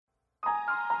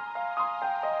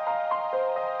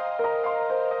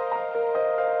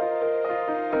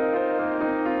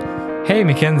Hey,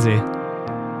 Mackenzie.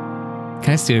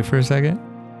 Can I steal you for a second?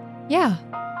 Yeah. Oh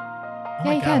Yeah,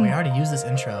 my you god, can. we already used this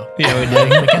intro. Yeah, we We did.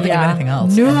 can't think Yeah. of anything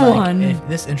else. New And, one. If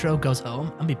this intro goes home,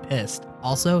 I'm gonna be pissed.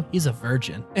 Also, he's a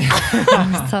virgin.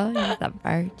 So that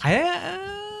part.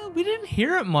 We didn't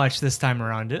hear it much this time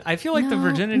around. I feel like the No,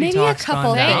 virginity maybe a talk's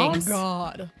couple gone down. things.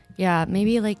 God. Yeah,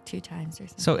 maybe like 2 times or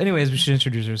something. So, anyways, we should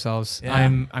introduce ourselves. Yeah.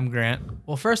 I'm Grant.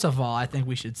 Well, first of all, I think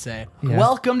we should say Yeah.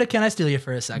 welcome to Can I Steal You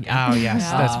for a Second? Oh yes,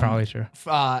 Yeah. that's probably true.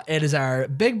 It is our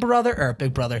Big Brother.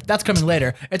 That's coming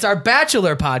later. It's our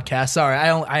Bachelor podcast. Sorry,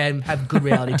 I have good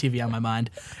reality TV on my mind.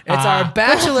 It's our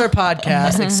Bachelor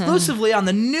podcast exclusively on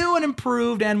the new and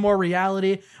improved and more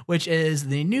reality, which is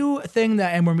the new thing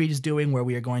that And More Media is doing, where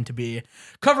we are going to be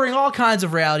covering all kinds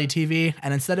of reality TV.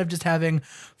 And instead of just having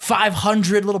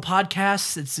 500 little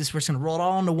podcasts, it's just we're just gonna roll it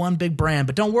all into one big brand.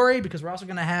 But don't worry, because we're also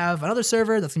gonna have another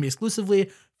server that's gonna be exclusively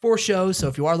for shows. So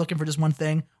if you are looking for just one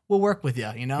thing, we'll work with you.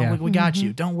 You know, Yeah. we got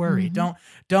you. Don't worry. Don't.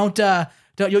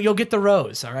 You'll get the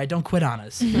rose. All right. Don't quit on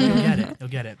us. You'll get it. You'll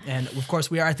get it. And of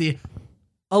course, we are at the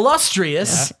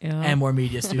illustrious Yeah. And More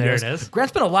Media Studios. There it is. Grant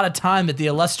spent a lot of time at the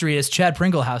illustrious Chad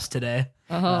Pringle house today.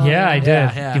 Yeah, I did.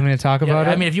 yeah. You want me to talk about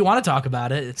it? I mean, if you want to talk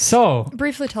about it, it's, So,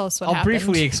 Briefly tell us what I'll happened.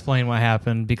 briefly explain what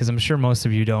happened because I'm sure most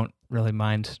of you don't really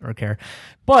mind or care.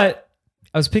 But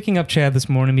I was picking up Chad this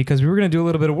morning because we were going to do a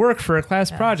little bit of work for a class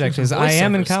project some because I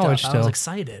am in voiceover stuff. college I still. was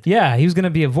excited. Yeah, he was going to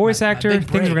be a voice My actor. big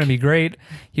Things were going to break. be great.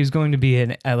 He was going to be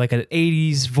like an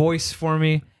 80s voice for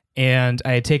me, and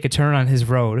I had take a turn on his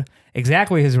road,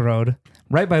 exactly his road,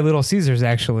 right by Little Caesars,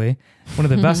 actually. One of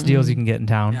the best deals you can get in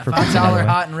town Yeah, for $5 pizza, by the way.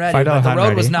 hot and ready, $5 but the hot road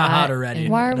and was ready. not hot already.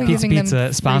 Why are we Pizza giving Pizza, them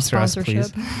free sponsor us,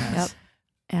 sponsorship? please. Yep.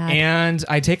 Ad. And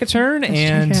I take a turn,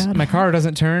 and Chad. my car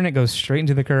doesn't turn. It goes straight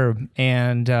into the curb.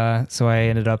 And so I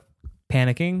ended up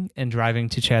panicking and driving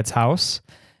to Chad's house,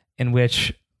 in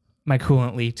which my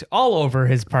coolant leaked all over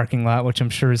his parking lot, which I'm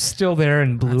sure is still there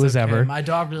and blue That's as okay. ever. My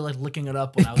dog really liked licking it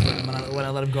up when I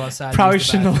let him go outside. and Probably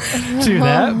use the shouldn't bathroom. do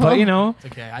that, but you know. It's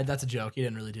okay. That's a joke. He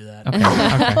didn't really do that. Okay.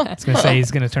 I was going to say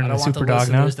he's going to turn I into don't want super the dog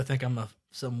now. listeners to think I'm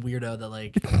some weirdo that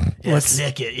like, Let's-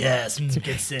 lick it, yes,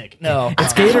 get sick. No,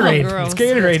 It's Gatorade. gross. It's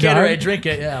Gatorade, It's dog. Gatorade, drink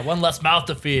it. Yeah, one less mouth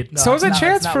to feed. No, So it was it's a not-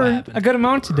 chance that's not for what happened. a good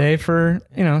amount today for,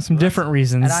 some different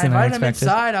reasons And I than I invited him expected.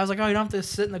 inside. I was like, "Oh, you don't have to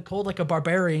sit in the cold like a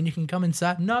barbarian. You can come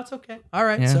inside." No, it's okay. All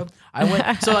right. Yeah. So I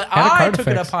went. So a I card to took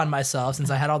it fix. upon myself since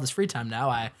I had all this free time now.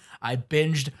 I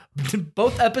binged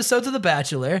both episodes of The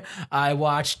Bachelor. I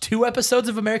watched 2 episodes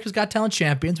of America's Got Talent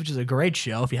Champions, which is a great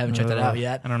show if you haven't checked that out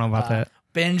yet. I don't know about that.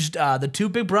 Binged the 2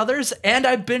 Big Brothers, and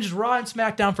I binged Raw and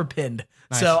SmackDown for Pinned.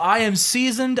 Nice. So I am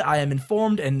seasoned, I am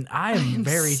informed, and I am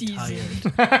very seasoned.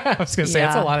 tired. I was going to say,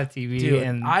 it's a Yeah. lot of TV Dude,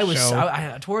 and I was show.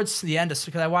 I, towards the end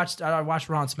because I watched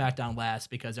Raw and SmackDown last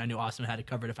because I knew Austin had it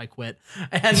covered if I quit,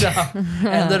 and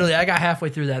literally I got halfway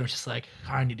through that and was just like,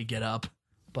 I need to get up.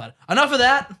 But enough of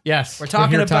that. Yes. We're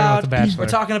talking here about The Bachelor. we're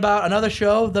talking about another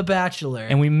show, The Bachelor.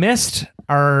 And we missed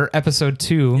our episode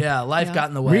 2 yeah, life got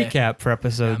in the way. recap for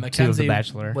episode 2 of Mackenzie The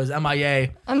Bachelor. was MIA.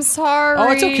 I'm sorry.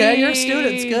 Oh, it's okay. You're a student.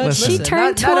 It's good. Listen. She Listen,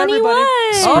 turned not everybody- 21.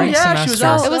 Oh Spring yeah, she was semester.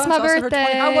 also, It was my also her 20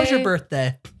 birthday. How was your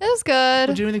birthday? It was good.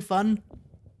 Did you do anything fun?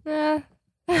 Eh.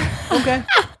 Okay.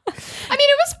 I mean,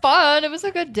 it was fun. It was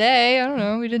a good day. I don't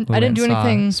know. I didn't do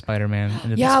anything.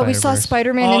 Spider-Man. Yeah, we saw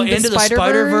Spider-Man Into the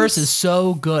Spider-Verse is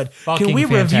so good. Fucking Can we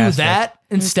review fantastic. that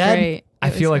instead? Great. I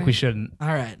It was feel like great. we shouldn't, All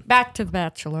right. Back to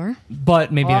Bachelor.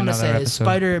 but maybe All I'm gonna another say is episode.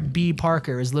 Spider B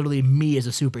Parker is literally me as a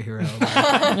superhero. Like,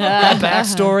 that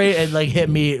backstory it like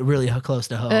hit me really close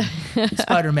to home.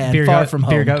 Spider-Man, beer far gut, from home.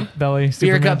 beer gut belly, Beer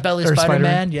Superman, gut belly or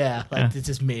Spider-Man. Yeah, like Yeah. it's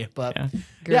just me. But Yeah.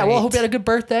 yeah, well, I hope Great. you had a good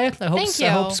birthday. I hope Thank I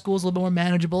hope you. school's a little bit more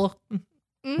manageable.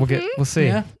 We'll see.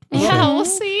 Yeah. Yeah, we'll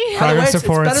see. By the way, Progress it's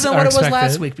reports better than are what it was last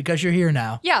expected. week because you're here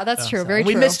now. Yeah, that's true. Very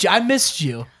we true. missed you. I missed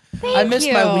you. I missed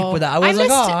you. my week without. I was like,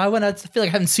 missed- oh, I feel like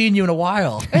I haven't seen you in a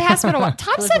while. It has been a while.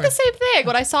 Tom Really said weird. the same thing.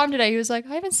 When I saw him today, he was like,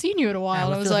 I haven't seen you in a while.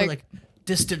 And I was feel like, we're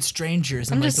distant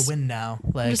strangers. I'm I'm like just- the wind now.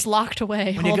 Like I'm just locked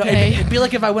away when you all go, day. it'd be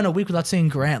like if I went a week without seeing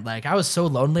Grant. Like I was so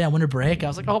lonely on winter break. I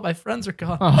was like, oh, my friends are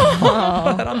gone.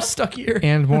 and I'm stuck here.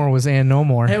 And more was and no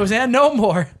more. It was and no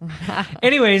more.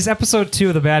 Anyways, episode 2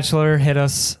 of The Bachelor hit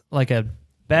us like a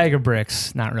bag of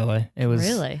bricks. Not really. It was.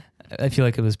 Really? I feel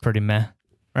like it was pretty meh.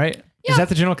 Right? Yeah. Is that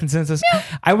the general consensus?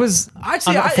 I was I'd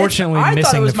say unfortunately I missing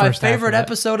thought it was the my first half favorite of it.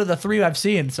 episode of the 3 I've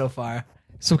seen so far.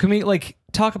 So can we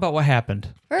talk about what happened?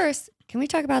 First, can we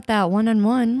talk about that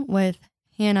one-on-one with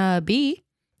Hannah B?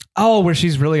 Oh, where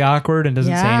she's really awkward and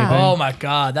doesn't say Yeah. anything. Oh my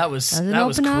god, that was Doesn't that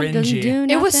was open up, doesn't cringy. do nothing.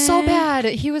 It was so bad.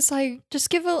 He was like, just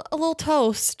give a little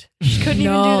toast. She couldn't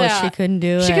even do No, that. she couldn't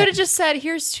do it. She could have just said,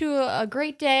 here's to a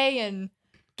great day and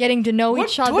getting to know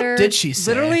each other. What did she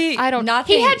say? Literally, I don't.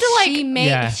 Nothing. He had to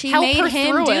like. She help made her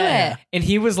him through do it. it. and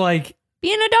he was like,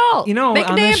 Be an adult. Make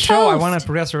a on damn this show, I toast. want to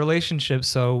progress our relationship,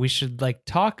 so we should like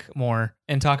talk more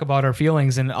and talk about our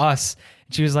feelings and us.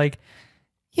 And she was like,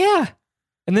 yeah.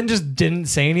 And then just didn't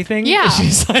say anything. Yeah.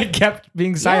 She's like kept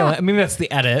being silent. I mean, that's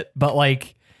the edit, but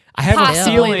like, I have a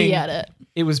Possibly feeling the edit.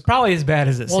 it was probably as bad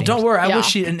as it Well, seemed. don't worry. I Yeah. wish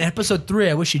she in episode 3.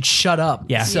 I wish she'd shut up.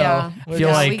 Yeah. So Yeah. I feel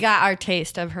like we got our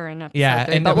taste of her in episode yeah,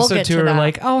 3, in but we'll episode get 2, to we're that.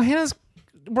 like, oh, Hannah's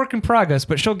work in progress,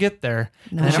 but she'll get there.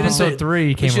 No. And She then didn't say- episode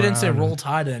 3 came she didn't say around. roll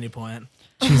tide at any point.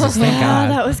 Jesus, thank Yeah,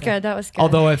 God. that was good. That was good.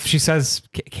 Although if she says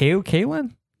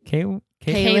Kaylin, Kaylin.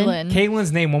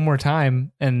 Kaylin's name one more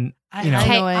time, and you know,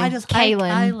 I just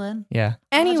Kaylin. yeah,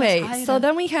 Anyway, so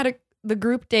then we had the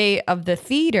group day of the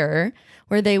theater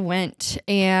where they went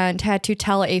and had to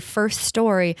tell a first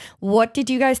story. What did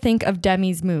you guys think of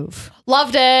Demi's move?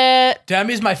 Loved it.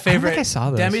 Demi's my favorite. I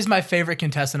saw this. Demi's my favorite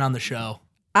contestant on the show.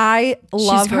 I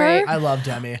love her. great. I love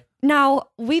Demi. Now,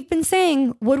 we've been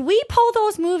saying, would we pull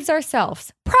those moves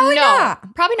ourselves? Probably No,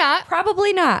 not. probably not.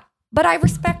 Probably not. But I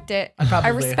respect it. I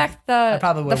respect I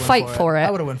probably the would've fight went for it.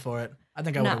 I would have went for it. I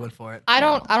think I would have went for it. I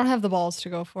don't have the balls to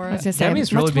go for I was it. gonna say,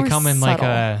 Demi's much really more becoming like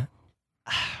subtle. a.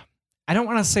 I don't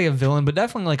want to say a villain, but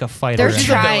definitely like a fighter. They're She's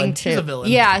a trying villain. to. She's a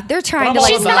villain. Yeah, they're trying I'm to. all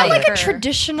Like, She's about not it. like a her.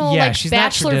 traditional yeah, like she's not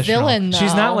bachelor traditional. villain though.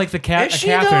 She's not like the Is she,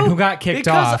 Catherine though? who got kicked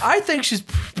because off. I think she's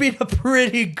been a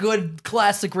pretty good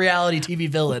classic reality TV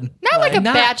villain. not like a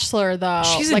Not- bachelor though.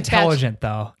 She's like intelligent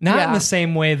though, not in Yeah. the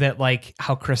same way that like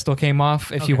how Crystal came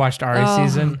off. If you watched Ari's Oh,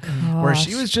 season, where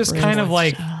she gosh, was just kind of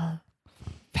like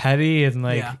petty and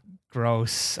like Yeah.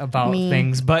 gross about Mean.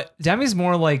 things, but Demi's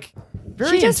more like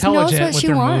very She just knows intelligent what with she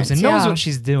her wants, moves and knows yeah. what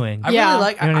she's doing. I Yeah. really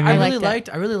like. You know what I I mean? really liked liked.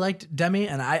 I really liked Demi,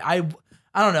 and I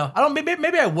don't know. I don't.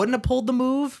 Maybe I wouldn't have pulled the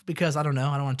move because I don't know.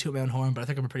 I don't want to toot my own horn, but I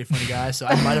think I'm a pretty funny guy, so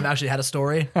I might have actually had a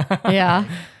story. But Yeah.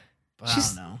 I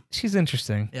don't know. She's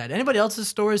interesting. Yeah. Anybody else's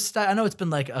stories? I know it's been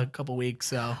like a couple weeks,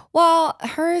 so Well,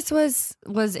 hers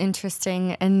was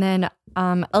interesting, and then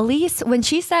Elise, when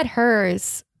she said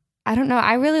hers, I don't know.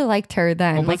 I really liked her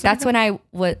then. What was Like it that's again?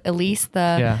 when Elise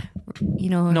the Yeah.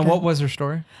 No, the- what was her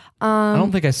story? I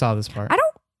don't think I saw this part. I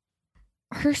don't.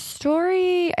 Her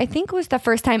story, I think, was the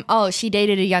first time. Oh, she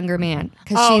dated a younger man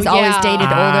because Oh, she's always yeah. dated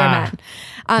older men.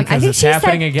 I Because think it's she said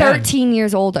happening again. 13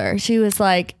 years older. She was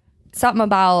like something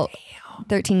about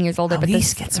 13 years older, but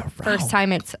Elise this gets around. first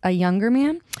time it's a younger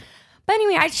man. But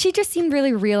anyway, she just seemed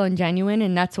really real and genuine,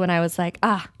 and that's when I was like,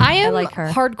 I am like her.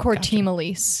 hardcore team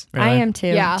Elise. I Really? am too.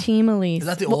 Yeah. Team Elise. is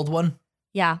that the old one?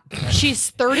 Yeah. She's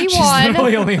 31. She's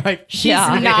literally only like She's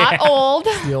Yeah. not old.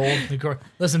 The old.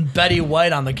 Listen, Betty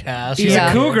White on the cast. she's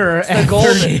Yeah. a cougar. It's the at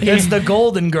golden. 30. It's the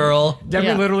golden girl. Demi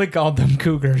Yeah. literally called them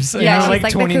cougars. And Yeah, they were she's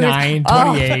like the Cougars. 29, Oh,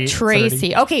 28. Tracy.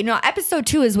 30. Okay, no, episode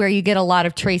 2 is where you get a lot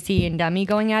of Tracy and Demi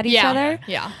going at each Yeah. other.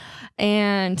 Yeah.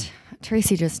 And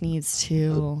Tracy just needs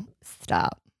to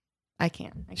stop. I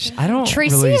can't. I don't.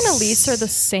 Tracy really and Elise are the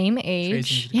same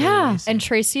age. Yeah. And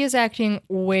Tracy is acting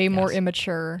way more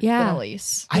immature Yeah. than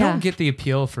Elise. I Yeah. don't get the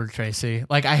appeal for Tracy.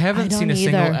 Like I haven't I seen don't a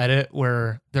single either. edit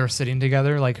where they're sitting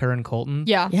together, like her and Colton.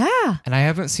 Yeah. Yeah. And I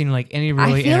haven't seen like any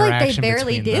really I feel like they interaction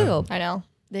barely between do. them. I know.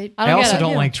 They, I don't also get it.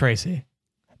 don't Yeah. like Tracy,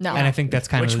 No. and I think that's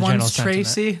kind Which of the general one's sentiment.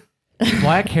 Tracy?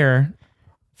 Black hair.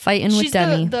 Fighting with She's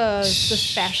Demi. the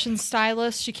fashion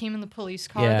stylist. She came in the police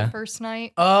car Yeah. the first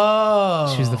night.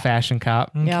 Oh, She's the fashion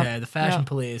cop. Okay, Yep. the fashion Yep.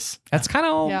 police. That's kind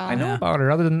of all Yeah. I know Yeah. about her,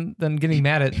 other than getting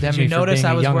mad at Demi. Did you for notice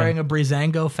being I was youngin'. wearing a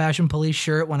Brizango fashion police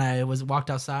shirt when I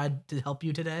walked outside to help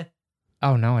you today?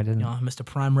 Oh no, I didn't. You know, I missed a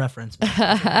prime reference.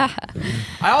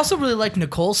 I also really liked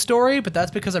Nicole's story, but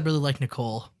that's because I really like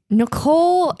Nicole.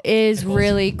 Nicole is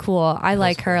really cool. I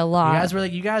like her a lot.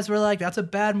 You guys were like, that's a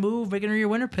bad move, making her your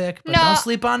winner pick. But No. don't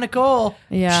sleep on Nicole.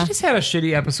 Yeah. She just had a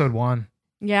shitty episode 1.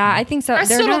 Yeah, I think so. I They're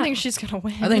still don't not- think she's gonna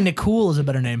win. I think Nicole is a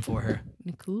better name for her.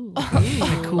 Nicole.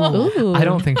 Nicole. Ooh. I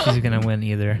don't think she's gonna win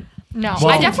either. no. Well-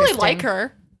 I definitely Interesting. like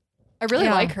her. I really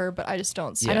Yeah. like her, but I just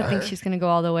don't see I don't her. think she's gonna go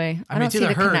all the way. I I mean, don't it's see either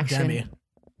the her or connection. Demi.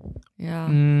 Yeah,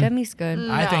 Mm. Demi's good.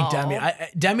 I think No. Demi.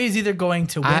 Demi's either going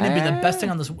to win and be the best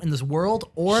thing on in this world,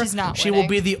 or She's not she will winning.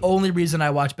 be the only reason I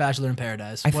watch Bachelor in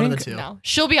Paradise. I One of think- the two. No,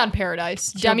 she'll be on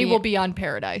Paradise. Demi will be on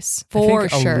Paradise. For I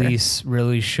think sure. Elise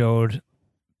really showed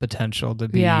potential to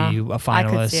be Yeah, a I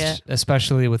could see finalist, it.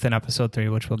 especially within episode 3,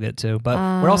 which we'll get to. But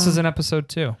what else is in episode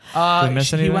 2? Did we miss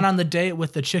He anything? went on the date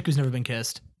with the chick who's never been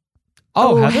kissed.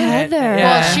 Oh, Oh, Heather? Heather.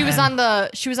 Yeah. Well,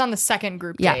 she was on the second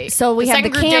group Yeah, date. so we the had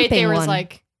second the group date. They camping was one.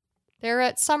 like they're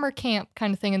at summer camp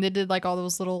kind of thing, and they did like all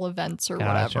those little events or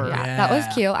Gotcha. whatever. Yeah, that was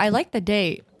Yeah. cute. I like the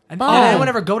date. And But- I didn't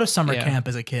ever go to summer Yeah. camp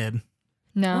as a kid.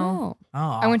 No. Oh.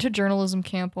 Oh, I went to journalism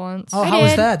camp once. Oh, I how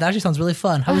was did. that? That actually sounds really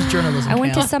fun. How was journalism? I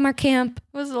went to camp? summer camp.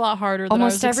 It was a lot harder than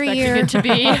Almost I was every expecting year. it to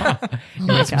be. You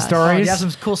need some gosh. Oh, stories. you have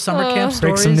some cool summer camp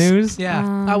Break stories. some news.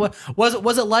 Yeah.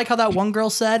 Was it like how that one girl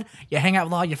said? You hang out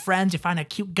with all your friends, you find a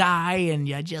cute guy, and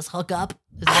you just hook up.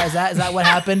 Is that what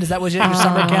happened? Is that what your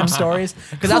summer camp stories?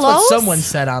 Because that's what Close. someone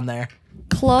said on there.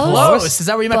 Close. Is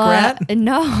that where you met Grant? But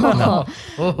no.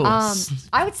 Oh,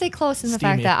 I would say close in the Steamy.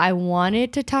 fact that I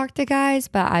wanted to talk to guys,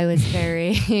 but I was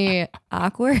very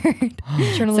awkward.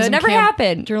 Journalism So it never camp,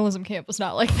 happened. Journalism camp was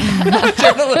not like that.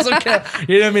 journalism camp.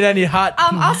 You didn't meet any hot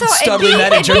Also, stubborn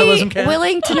men at journalism camp.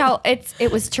 willing to know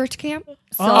it was church camp, so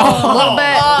Oh. a little bit.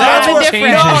 That's little where bit no,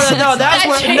 different. that's That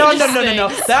where no.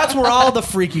 changes That's where all the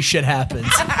freaky shit happens.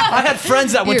 I had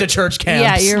friends that went to church camps.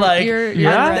 Yeah, you're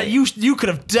that right. you could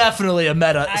have definitely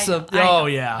met us. I know. Oh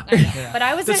yeah. But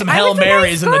I was Did a, some I Hail was a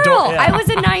Marys nice in the door. girl. Yeah. I was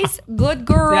a nice, good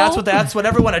girl. That's what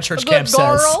everyone at church Good camp says.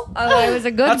 girl. I was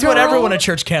a good That's girl. what everyone at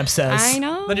church camp says. I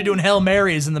know. Then you're doing Hail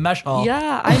Marys in the mesh hall.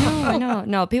 Yeah, I know.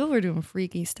 No, people were doing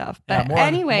freaky stuff. Yeah, But more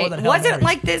anyway, than Hail wasn't Marys.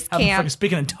 like this Having camp. fucking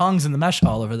speaking in tongues in the mesh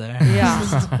hall over there.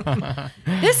 Yeah.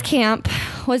 This camp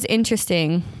was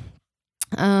interesting.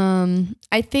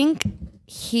 I think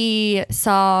he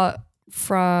saw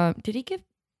from. Did he give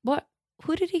what?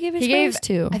 Who did he give his He gave- rose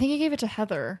to? I think he gave it to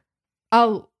Heather.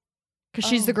 Oh, because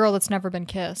she's the Oh. girl that's never been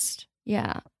kissed.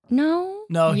 Yeah. No.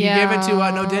 No, he gave it to no.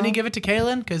 Yeah. Didn't he give it to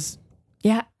Kaylin? Because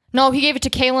Yeah. No, he gave it to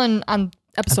Kaylin on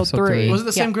episode Episode 3. three. was it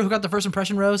the same Yeah. group who got the first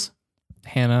impression rose?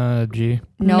 Hannah G.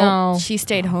 No. No. She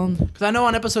stayed home. Because I know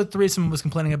on episode 3 someone was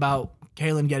complaining about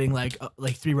Kaylin getting like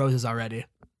 3 roses already,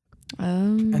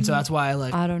 and so that's why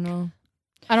I don't know.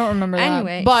 I don't remember that.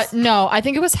 Anyways. But no, I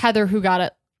think it was Heather who got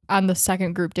it on the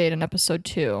second group date in episode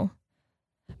 2.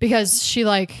 Because she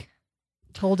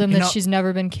told him You that know, she's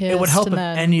never been kissed. it would help and if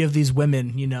then, any of these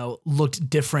women, looked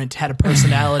different, had a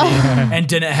personality, and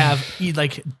didn't have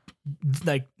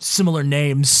like similar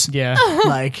names. Yeah.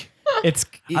 Like It's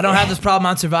I don't have this problem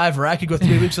on Survivor. I could go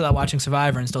 3 weeks without watching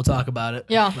Survivor and still talk about it.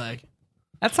 Yeah. Like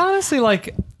That's honestly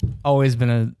always been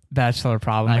a Bachelor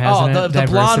problem, hasn't the it? blonde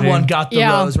Diversity. one got the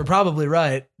Yeah. rose. We're probably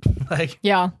right. Like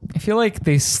Yeah. I feel like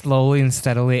they slowly and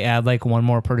steadily add one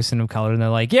more person of color, and they're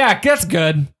like, "Yeah, that's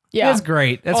good. Yeah. That's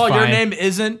great. That's fine." your name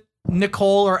isn't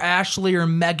Nicole or Ashley or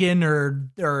Megan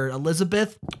or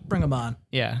Elizabeth. Bring them on.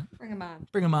 Yeah. Bring him on.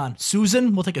 Bring them on.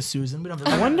 Susan. We'll take a Susan. We don't have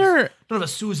I wonder don't have a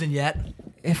Susan yet.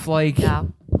 if Yeah.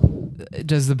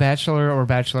 does the Bachelor or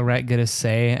Bachelorette get a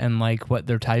say in what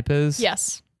their type is?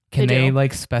 Yes. Can they they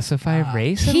do. specify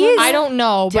race? in He's- that? I don't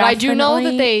know, but I do know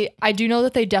that Definitely-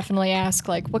 they definitely ask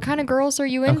what kind of girls are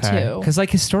you into? Because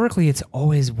historically, it's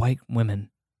always white women,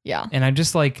 Yeah. and I'm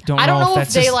just don't I don't know know if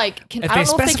that's they just, can. if I don't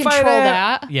know if they specify control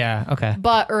that. Yeah. Okay.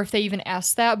 But or if they even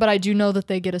ask that, but I do know that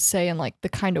they get a say in the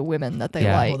kind of women that they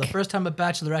Yeah. like. Well, the first time a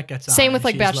Bachelorette gets on. Same with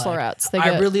and she's bachelorettes. They I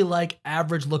get really like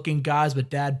average looking guys with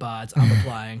dad bods. I'm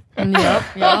applying.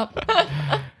 Yep.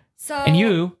 So And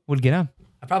you would get them.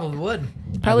 I probably would.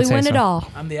 probably would say win it so.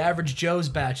 all. I'm the average Joe's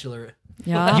Bachelor.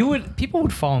 Yeah. People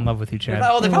would fall in love with you, Chad.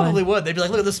 Oh, they probably would. They'd be like,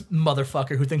 look at this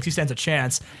motherfucker who thinks he stands a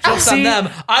chance. Jokes on See? them.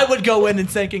 I would go in and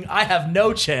thinking, I have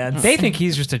no chance. They think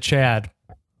he's just a Chad,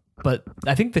 but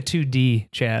I think the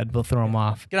 2D Chad will throw him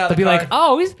off. Get out of They'll the be like, car.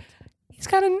 "Oh, he's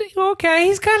kind of okay.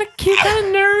 He's kind of cute, kind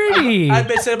of nerdy." I've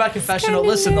been saying about confessional. kinda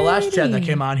Listen, the last Chad that nerdy.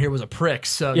 came on here was a prick.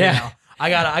 So Yeah. I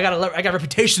got a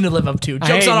reputation to live up to. I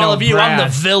Jokes ain't on all no of you. I'm the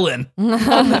Brad. villain.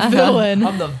 Villain.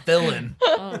 I'm the villain.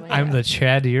 Oh, my I'm God. the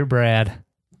Chad to your Brad.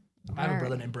 I have a All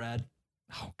brother right. named Brad.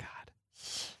 Oh God.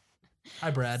 Hi,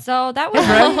 Brad. So that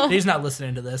was He's not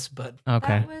listening to this, but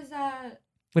Okay. that was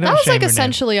We That don't was shame your name.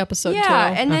 essentially episode 2. yeah,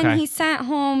 and then Okay. he sent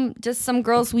home just some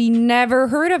girls we never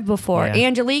heard of before. Yeah.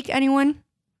 Angelique, anyone?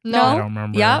 No. I don't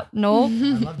remember. Yep. No. I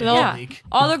love No. Yeah. Leak.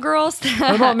 All the girls.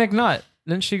 What about McNutt?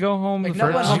 Didn't she go home? McNutt went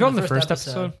Did home she go in in the the first first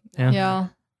episode. episode? Yeah.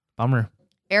 Bummer.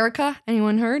 Erica?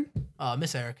 Anyone heard?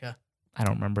 Miss Erica. I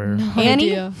don't remember. No Annie?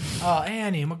 idea. Oh,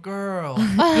 Annie, my girl.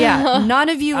 Yeah. None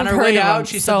of you On have her heard way of out, them,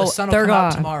 she said so the sun will they're come out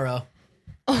gone. tomorrow.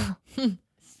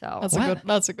 So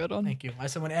That's a good one. Thank you. I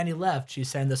said when Annie left, she's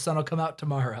saying the sun will come out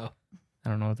tomorrow. I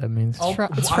don't know what that means. Oh,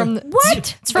 It's why- from the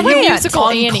what? It's from the You musical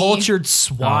Annie. uncultured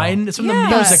swine. It's from Yeah. the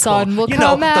The musical. sun will you know,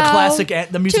 come the out classic,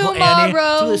 the musical Annie. It's a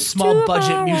tomorrow. really small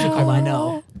budget musical. I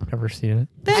know. Never seen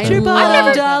it. I your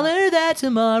love- dollar that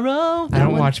tomorrow. I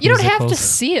don't watch. You don't have to musicals.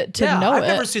 see it to Yeah, know I've it.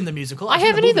 never seen the musical. I I've seen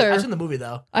haven't the movie. either. I've seen the movie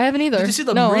though. I haven't either. Did you see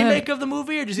the No, I remake haven't. of the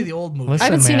movie or did you see the old movie? Listen,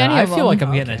 haven't seen man, any I of feel them. like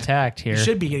I'm getting Okay. attacked here. You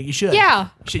should be. You should. Yeah.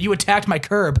 You attacked my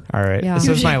curb. All right. Yeah. This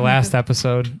is my last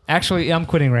episode. Actually, I'm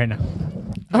quitting right now.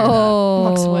 Oh.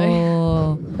 Walks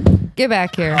away. Get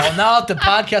back here. Well, now that the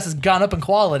podcast has gone up in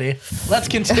quality, let's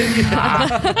continue.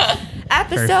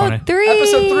 Episode 3.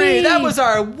 Episode 3. That was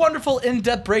our wonderful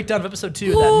in-depth breakdown of episode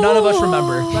 2 that none of us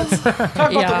remember. Let's talk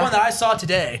about the Yeah. one that I saw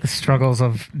today. The struggles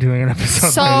of doing an episode.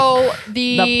 So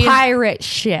The pirate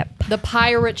ship. the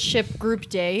pirate ship group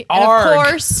date. And Arg. of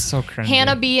course, So cringy.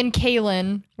 Hannah B and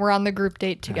Kaylin were on the group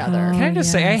date together. Can I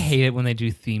just say I hate it when they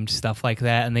do themed stuff like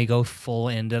that and they go full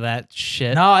into that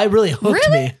shit. No, it really hooked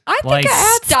me. I think Like, it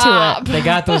adds Stop. to it. They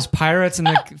got those pirates and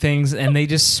the things, and they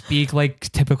just speak like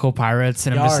typical pirates,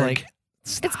 and I'm just Yarg. like,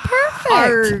 It's perfect.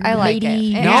 Arg, I like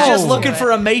lady. it. No. He's just Oh. looking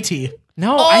for a matey.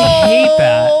 no, I hate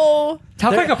that. Oh.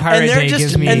 Talk like a pirate day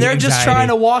gives me and they're just anxiety. trying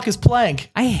to walk his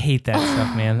plank. I hate that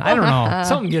stuff, man. I don't know.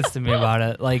 Something gets to me about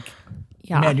it. Like,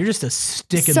 Yeah. Man, you're just a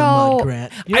stick in the So- mud,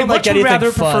 Grant. You I don't much like anything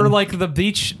rather fun. prefer like the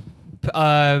beach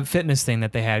fitness thing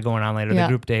that they had going on later, Yeah. the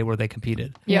group day where they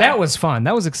competed. Yeah. That was fun.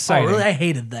 That was Oh, exciting. really? I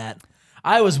hated that.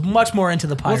 I was much more into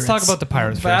the pirates. Let's talk about the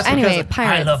pirates But that's first. because Anyway,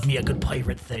 pirates. I love me a good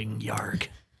pirate thing, yarg.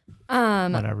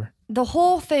 Whatever. The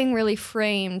whole thing really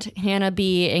framed Hannah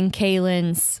B and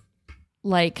Kaylin's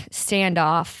like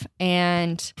standoff,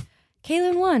 and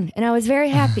Kaylin won, and I was very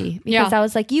happy because Yeah. I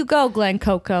was like, "You go, Glen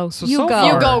Coco. So you so go.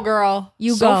 far- You go, girl.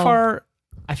 You so go." far,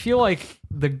 I feel like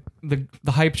the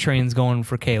hype train's going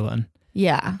for Kaylin,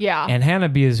 Yeah. Yeah. and Hannah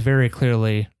B is very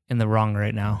clearly in the wrong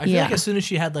right now. I feel Yeah. like as soon as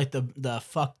she had like the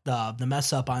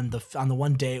mess up on the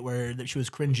one date where she was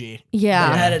cringy,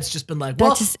 Yeah. and it's just been like, That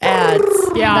well, just adds.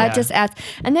 Yeah. That just adds.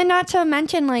 And then not to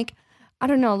mention, like, I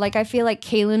don't know, like I feel like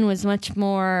Kaylin was much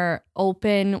more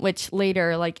open, which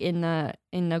later, like in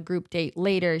the group date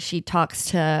later, she talks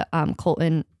to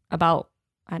Colton about,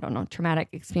 I don't know, traumatic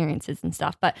experiences and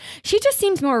stuff. But she just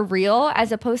seems more real,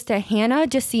 as opposed to Hannah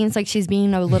just seems like she's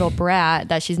being a little brat,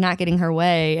 that she's not getting her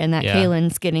way, and that Yeah.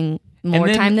 Kaylin's getting more and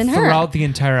then time than her. throughout the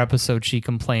entire episode, she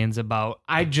complains about,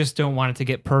 I just don't want it to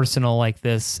get personal like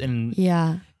this. And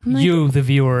Yeah. I'm like, you, the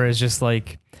viewer, is just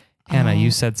like, Hannah,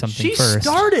 you said something she first.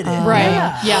 started it, Right.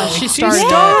 Yeah, Like, she she started it.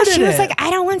 started she was it. like, I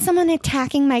don't want someone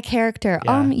attacking my character.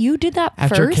 Yeah. You did that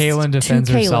After first. Kaylin to defends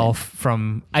Kaylin. herself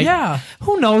from, Yeah.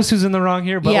 who knows who's in the wrong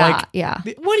here, but yeah, like, yeah.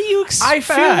 what do you expect?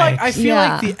 I feel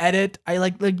Yeah. like the edit. I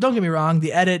like. Don't get me wrong.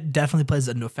 The edit definitely plays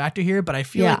a factor here, but I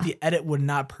feel Yeah. like the edit would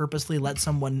not purposely let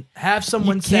someone have You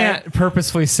someone say. can't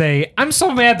purposefully say, I'm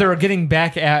so mad they're getting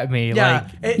back at me. Yeah,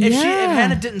 Like, if Yeah.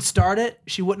 Hannah didn't start it,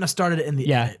 she wouldn't have started it in the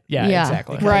yeah, edit. yeah, Yeah.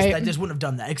 exactly. Because Right. They just wouldn't have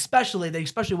done that.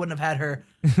 They wouldn't have had her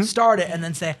start it and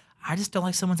then say, I just don't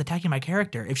like someone's attacking my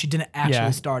character if she didn't actually Yeah.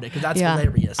 start it, because that's Yeah.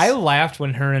 hilarious. I laughed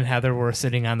when her and Heather were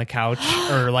sitting on the couch,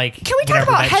 or like, Can we talk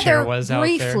whatever about that chair Heather was out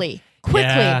there. briefly, quickly?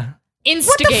 Yeah. What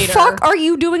Instigator. the fuck are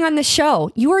you doing on the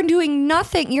show? You are doing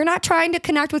nothing. You're not trying to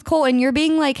connect with Cole, and you're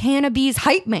being like Hannah B's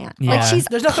hype man. Yeah. Like she's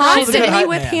There's nothing wrong with a good constantly hype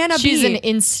with man. Hannah She's B. an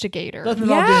instigator. Nothing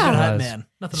wrong with being a good Yeah. hype Was. man.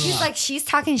 Nothing She's wrong. like, she's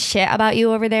talking shit about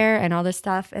you over there and all this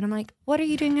stuff. And I'm like, what are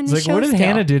you doing in It's the like, show what did still?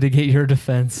 Hannah do to get your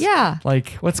defense? Yeah.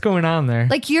 Like, what's going on there?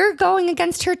 Like, you're going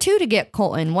against her too to get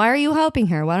Colton. Why are you helping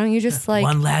her? Why don't you just like,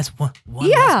 one last Yeah.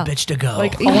 last bitch to go.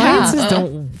 like, Yeah. alliances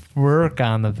don't work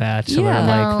on The Bachelor Yeah.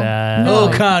 like No. that. au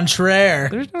Like, contraire.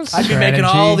 there's no I'd strategy. be making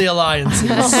all the alliances.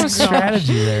 There's no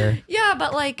strategy there. yeah,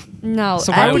 but like, no.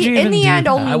 So why At would the- you in even the do end,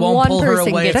 that? only I won't one pull her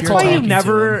person away if gets That's you're why you talking to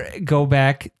never go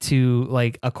back to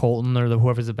like a Colton or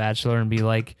whoever's a Bachelor and be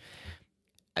like,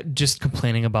 just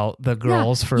complaining about the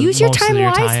girls for use your most time of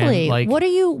your wisely. time. Like, What are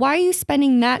you? Why are you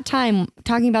spending that time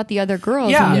talking about the other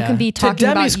girls Yeah. when you Yeah. can be To talking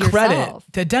Demi's about credit,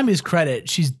 yourself?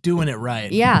 she's doing it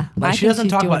right. Yeah, I Like she think doesn't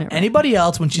she's talk doing about it right. anybody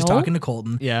else when she's No. talking to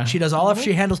Colton. Yeah. She does all of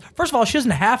she handles. First of all, she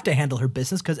doesn't have to handle her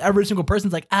business because every single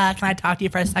person's like, can I talk to you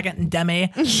for a second, and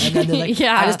Demi? And then they're like,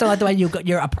 Yeah. I just don't like the way you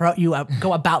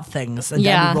go about things. And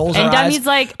Yeah. Demi rolls And her eyes, Demi's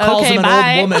like, calls okay, him an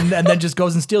bye. old woman, and then just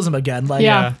goes and steals him again. Like,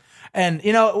 Yeah. And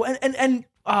you know, and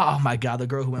oh my god, the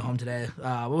girl who went home today.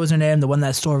 What was her name? The one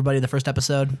that stole everybody the first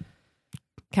episode.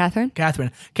 Catherine.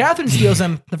 Catherine steals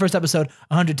him the first episode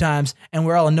 100 times, and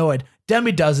we're all annoyed.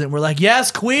 Demi doesn't. We're like,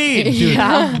 yes, queen. dude,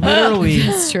 Yeah. literally,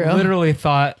 It's true. literally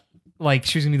thought like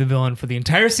she was gonna be the villain for the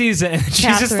entire season, and she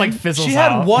just Catherine. like fizzles She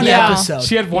had out. one Yeah. episode.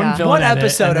 She had one Yeah. villain one edit,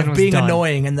 episode and then of was being done.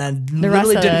 annoying, and then rest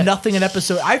literally of did it- nothing in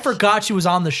episode. I forgot she was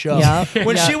on the show. Yep.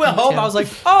 When she Yep, went me home, too. I was like,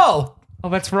 oh, Oh,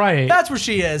 that's right. that's where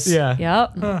she is. yeah.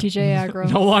 Yep. DJ Aggro.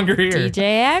 No longer here.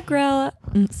 DJ Aggro.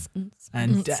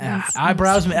 And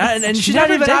eyebrows, and She she's not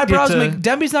never even did eyebrows. get to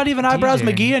Demi's not even eyebrows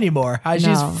DJing. McGee anymore. She's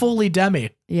No. fully Demi.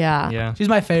 Yeah. Yeah. She's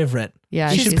my favorite. Yeah.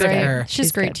 You She's should pick great. her. She's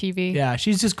She's great good. TV. Yeah,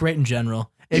 she's just great in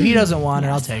general. If he doesn't want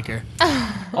her, I'll take her.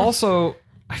 Also,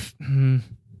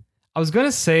 I was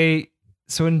gonna say,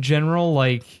 so in general,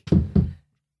 like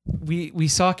we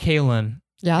saw Kaylin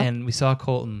Yeah. and we saw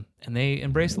Colton, and they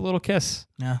embraced a little kiss.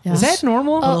 Yeah. Yeah. Is that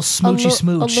normal? A little smoochy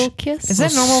smooch. A little kiss. Is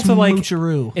that normal to like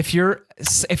Smoocheroo. if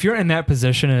you're in that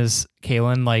position as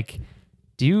Kaylin, like,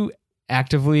 do you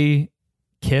actively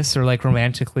kiss or like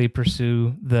romantically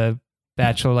pursue the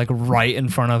bachelor like right in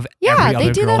front of Yeah, every they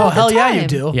other do girl? that Oh all the hell yeah, you time.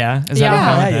 do. Yeah, is Yeah. that a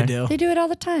Hell common yeah, you thing? do. They do it all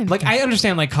the time. Like I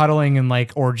understand like cuddling and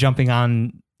like or jumping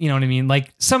on, you know what I mean,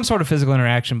 like some sort of physical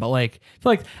interaction, but like I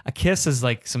feel like a kiss is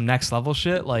like some next level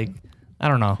shit. Like I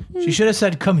don't know, She should have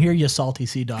said, "Come here, you salty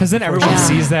sea dog." because then before everyone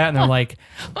she- Yeah. sees that and they're like,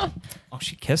 "Oh,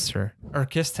 she kissed her or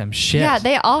kissed him." Shit. yeah,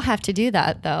 they all have to do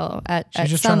that though. At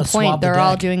just some trying to swab point, the they're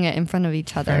all deck. doing it in front of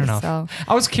each other. Fair enough. So,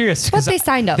 I was curious what because they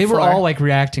signed up they were for. all like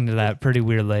reacting to that pretty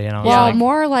weirdly, and I was well, like,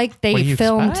 more like what do they you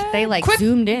filmed. expect? They like Quick,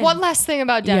 zoomed in. One last thing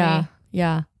about Demi. Yeah,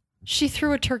 yeah. She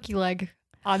threw a turkey leg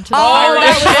onto the Oh, fire.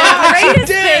 that was the greatest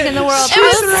did. thing in the world. It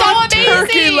was so amazing.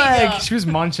 turkey leg. she was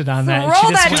munching on that. and Roll she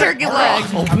just that went, turkey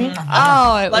leg.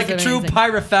 Oh, it like a was true amazing.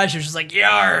 pirate fashion. She's like,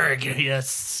 "Yarg, you It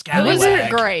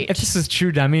scallywag." was great. If this is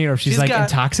true Demi, or if she's She's like got-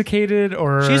 intoxicated,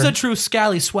 or She's a true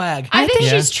scally swag. I think Yeah.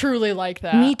 she's truly like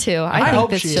that. Me too. I think hope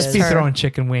this she is is. just be her. throwing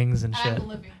chicken wings and shit I'm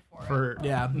living for it. for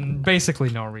Yeah. basically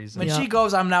no reason. When Yeah. she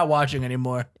goes, I'm not watching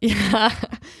anymore. Yeah,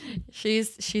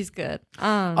 she's good.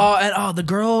 Oh, and the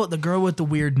girl with the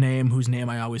weird name, whose name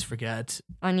I always forget,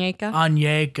 Anyeka.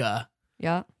 Anyeka.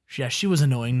 Yeah, Yeah, she was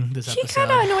annoying this she episode.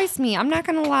 kind of annoys me. I'm not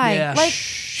gonna lie. Yeah. Like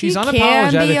She's she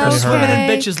unapologetic can be with Those her. women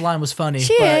and okay. bitches line was funny,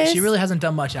 She but is. she really hasn't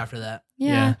done much after that.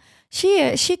 Yeah.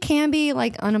 She can be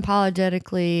like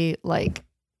unapologetically like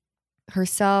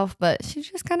herself, but she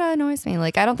just kind of annoys me.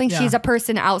 Like I don't think Yeah. she's a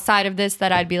person outside of this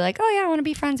that I'd be like, oh yeah, I want to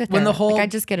be friends with When her. the whole- like, I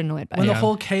just get annoyed by When it. the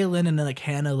whole Kaylin and then like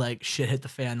Hannah like shit hit the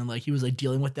fan and like he was like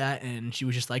dealing with that and she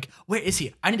was just like, where is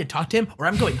he? I need to talk to him or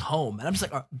I'm going home. And I'm just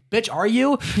like, bitch, are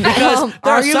you? Because there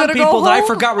Are are you some gonna go people that I home?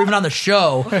 forgot were even on the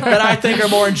show that I think are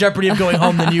more in jeopardy of going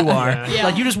home than you are. Yeah.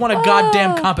 Like you just want a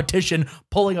goddamn competition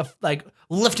pulling a like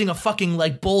lifting a fucking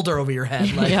like boulder over your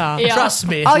head. Like Yeah. Yeah. trust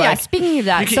me. Oh yeah, like, speaking of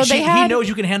that, you can- so they he had knows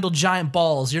you can handle giant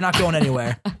balls. You're not going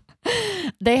anywhere.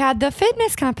 the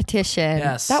fitness competition.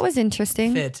 Yes. That was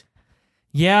interesting. Fit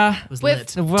Yeah, was With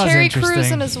lit. It was Terry Crews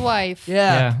interesting. and his wife.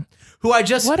 Yeah. Who I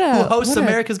just What who a- hosts what a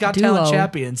America's Got Talent duo.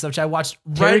 Champions, which I watched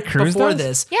Terry right Crews before does?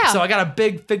 this. Yeah. So I got a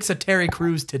big fix of Terry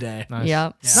Crews today. Nice.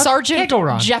 Yep. Sergeant Can't go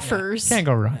wrong. Jeffers. Can't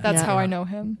go wrong. That's Yeah. how I know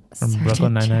him. From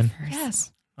Brooklyn Nine-Nine.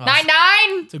 Yes. Oh,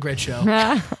 9-9. It's a great show.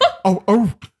 Oh,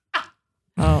 oh.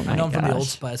 Oh I my know him from the Old gosh.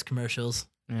 Spice commercials.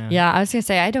 Yeah, I was gonna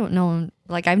say I don't know him.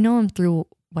 Like I've known him through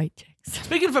White Chicks.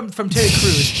 Speaking from Terry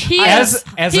Crews, He As- is,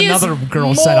 as he is another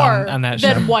girl said on more that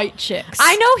than show. white chicks.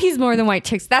 I know he's more than White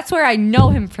Chicks. That's where I know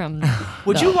him from.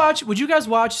 would you guys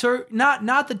watch, sir?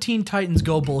 Not the Teen Titans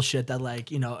Go bullshit that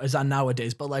like is on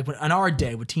nowadays, but like on our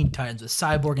day with Teen Titans with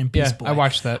Cyborg and Yeah, Beast Boy. I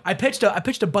watched that. I pitched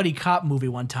a buddy cop movie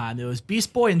one time. It was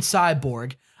Beast Boy and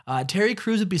Cyborg. Terry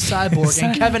Crews would be Cyborg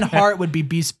and Kevin Hart would be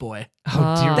Beast Boy.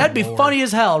 Oh, dear That'd be Lord. funny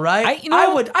as hell, right?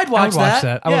 I'd watch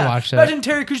that. I would watch that. Imagine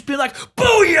Terry Crews being like,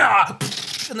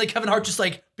 "Booyah!" and like Kevin Hart just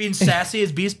like being sassy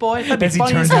as Beast Boy. That'd be As he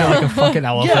funny as turns into hell. like a fucking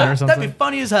elephant Yeah, or something. that'd be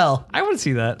funny as hell. I would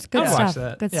see that. Good I'd stuff. watch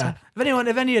that. Good Yeah. stuff.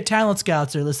 If any talent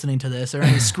scouts are listening to this, or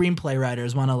any screenplay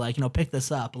writers want to pick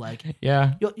this up,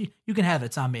 Yeah. you can have it.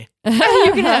 It's on me. you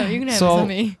can have So- some of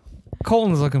me.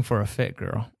 Colton's looking for a fit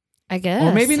girl. I guess.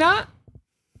 Or maybe not.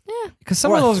 Yeah. Because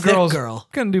some Or of a those thick girls girl.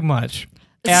 couldn't do much.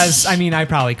 I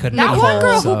probably couldn't. That either, one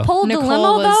girl so- who pulled the Nicole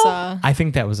limo was. though. I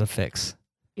think that was a fix.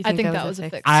 You I think that was a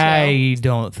fix. I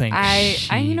don't think I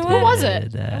you know she what? Who was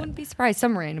it? did I that. wouldn't be surprised.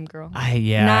 Some random girl. Not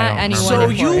Not anyone So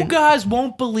important. you guys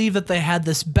won't believe that they had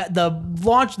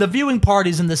the viewing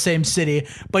parties in the same city,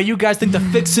 but you guys think the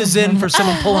fix is in for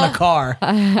someone pulling a car.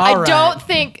 I don't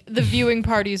think the viewing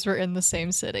parties were in the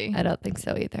same city. I don't think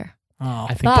so either. Oh.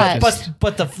 I think But-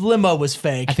 But the limo was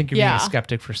fake. I think you're Yeah. being a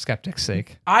skeptic for skeptic's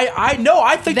sake. I know.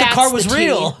 I think the That's car was the key.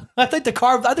 real. I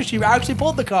think she actually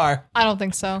pulled the car. I don't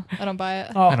think so. I don't buy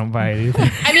it. Oh, I don't buy it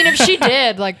either. I mean, if she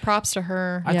did, like, props to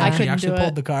her. I Yeah. think she couldn't actually do pulled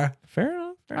it. the car. Fair enough.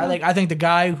 I think the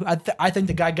guy. I think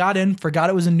the guy got in,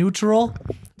 forgot it was in neutral.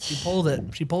 She pulled it.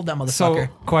 She pulled that So, motherfucker.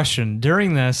 question.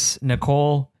 During this,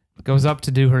 Nicole goes up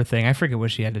to do her thing. I forget what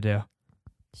she had to do.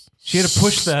 She had to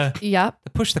push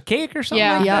the cake or something.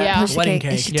 Yeah. like that? Yeah. Push the Wedding cake.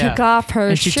 And cake. she Yeah. took off her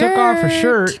And she shirt. took off her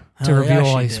shirt to Oh, yeah, reveal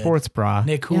she a did. sports bra.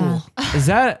 Nick, cool. Yeah. Is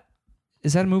that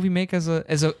a movie make as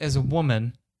a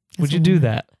woman? Would you do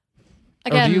that?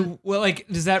 Again, Or do you,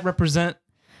 does that represent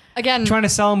again, trying to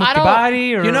sell him with I the don't-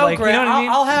 body? Or You know, like, Grant, you know what I mean?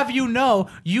 I'll have you know.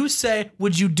 You say,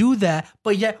 "Would you do that?"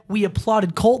 But yet we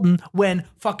applauded Colton when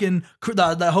fucking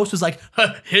the host was like,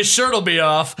 "His shirt'll be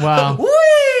off." Wow.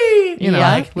 Whee! you know,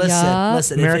 Yeah. Like,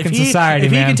 listen. American if he, society,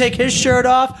 if he man. can take his shirt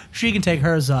off, she can take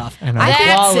hers off. I know. That's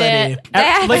Equality. it.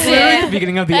 Like literally at the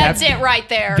beginning of the That's it right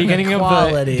there. beginning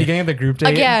Equality. of the group date,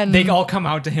 Again. they all come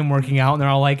out to him working out, and they're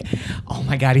all like, "Oh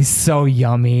my god, he's so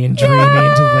yummy and dreamy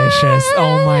and delicious."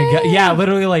 Oh my god, yeah,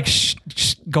 literally like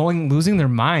losing their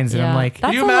minds, and I'm Yeah. like,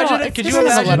 That's Could you a little- imagine it? it's Could just you a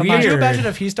imagine? little Could you weird. imagine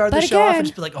if he started the But show off and again-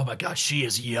 just be like, "Oh my god, she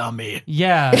is yummy.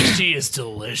 yeah, She is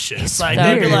delicious." Like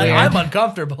very they'd be like, weird. "I'm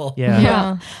uncomfortable." yeah,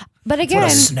 Yeah. But What again, a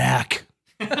snack.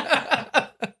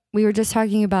 we were just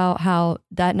talking about how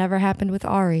that never happened with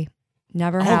Ari.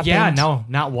 Never Oh happened. yeah, no,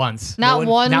 not once. Not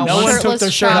one no one shirtless took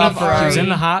their shirt shot off of for He was Ari. in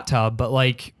the hot tub, but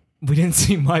like we didn't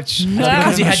see much.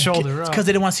 Because he had shoulder up. because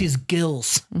they didn't want to see his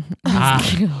gills.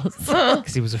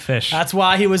 Because he was a fish. That's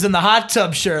why he was in the hot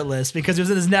tub shirtless, because he was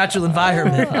in his natural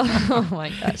environment. Oh my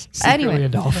gosh. Secretly Anyway, a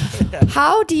dolphin.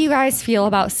 how do you guys feel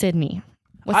about Sydney?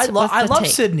 I what's love the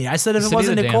take? Sydney. I said if it Sydney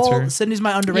wasn't the Nicole, dancer. Sydney's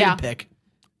my underrated Yeah. pick.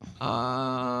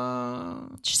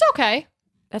 She's okay.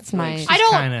 That's my. I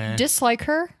don't kinda- dislike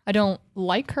her. I don't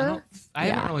like her. I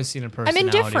Yeah. haven't really seen a personality.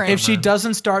 indifferent. from If she her.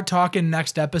 doesn't start talking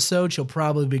next episode, she'll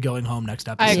probably be going home next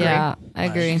episode. I agree. Yeah, I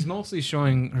agree. she's mostly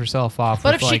showing herself off.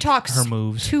 But with, if she like, talks her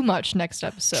moves, too much next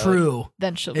episode, True.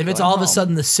 then she'll be If it's going all of a home.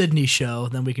 sudden the Sydney show,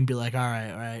 then we can be like, all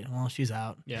right, well, she's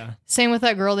out. yeah. Same with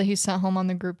that girl that he sent home on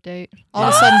the group date. All of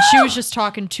a sudden, she was just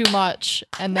talking too much,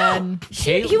 and then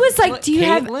He was like, "Do you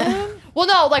have?" well,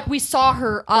 no, like we saw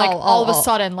her like all of a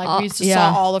sudden, like we just yeah.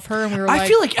 saw all of her, and we were like, I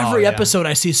feel like every yeah. episode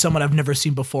I see someone I've never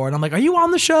seen before, and I'm like, are you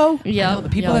on the show? Yeah, The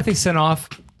people that they sent off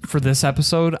for this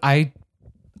episode, I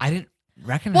didn't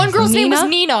recognize. one girl's them. name was Nina?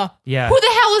 Nina. Yeah. Who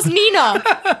the hell is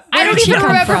Nina? I don't did she even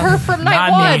come remember from? her from night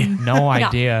Not me. one. No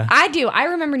idea. I do. I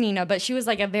remember Nina, but she was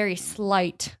like a very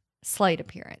slight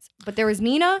appearance. But there was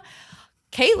Nina.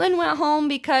 Caitlin went home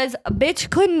because a bitch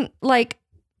couldn't like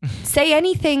say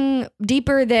anything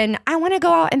deeper than "I want to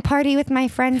go out and party with my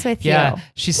friends with Yeah, you."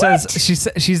 she says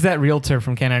she's that realtor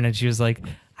from Canada, and she was like,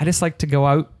 "I just like to go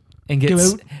out and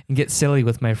get silly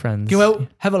with my friends." Go out,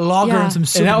 have a lager Yeah. and some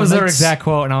soup. And that was her let's- exact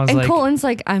quote, and I was And like, Colton's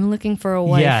like, "I'm looking for a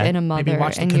wife Yeah, and a maybe mother,"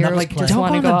 watch the and you're Canucks like, play. "Just "Don't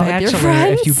want go to on go The out with your Bachelor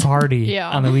friends." if you party Yeah.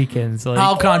 on the weekends." Like,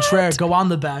 Au contraire, go on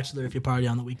The Bachelor if you party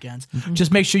on the weekends.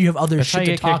 Just make sure you have other that's how shit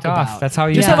you to get talk kicked off. about. That's how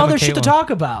you Just become have a other shit to Caitlyn. talk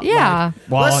about. Yeah,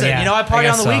 Well, Listen, yeah, I party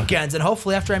on guess the so. weekends, and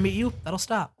hopefully after I meet you, that'll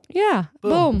stop. yeah.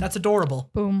 Boom. That's adorable.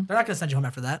 Boom. They're not going to send you home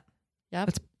after that.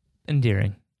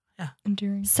 Endearing.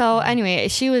 Endearing. So anyway,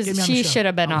 Get me on the she show. should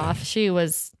have been Okay. off. She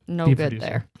was no Be a good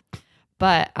producer. there.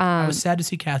 But I was sad to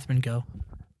see Catherine go.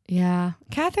 yeah,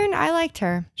 Catherine, I liked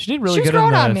her. She did really She was good in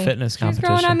growing on the me. fitness She was competition.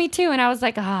 growing on me too, and I was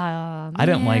like, "Ah, I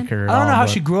didn't like her. I don't know how but-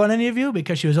 she grew on any of you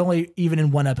because she was only even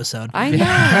in one episode. I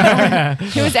know.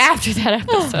 It was after that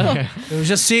episode. It was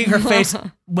just seeing her face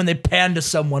when they panned to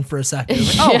someone for a second. It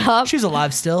was like, oh, Yup. she's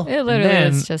alive still. It literally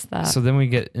Then- was just that. So then we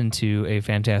get into a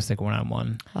fantastic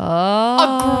one-on-one.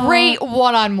 Oh, A great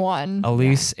one-on-one.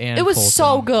 Elise and It was Colton.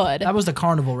 so good. That was the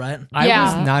carnival, right? I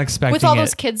Yeah. was not expecting With all it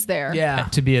those kids there. Yeah.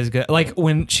 to be as good. Like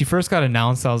when she first got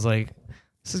announced, I was like,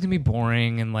 this is gonna be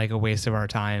boring and like a waste of our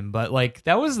time. But like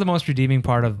that was the most redeeming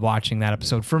part of watching that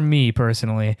episode for me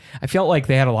personally. I felt like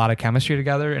they had a lot of chemistry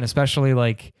together, and especially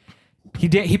like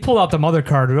he pulled out the mother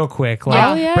card real quick, like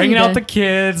Oh, yeah, bringing he out did. the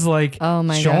kids, like Oh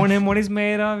my showing gosh. him what he's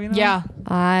made of. You know? Yeah.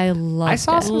 I loved I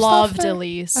saw it. some Loved stuff there.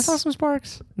 Elise. I saw some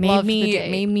sparks. Loved the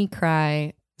date. made me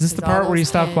cry. Is this the Is all part where you those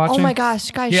stopped kids- watching? Oh my gosh,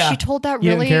 guys, Yeah. she told that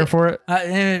You really didn't care for it.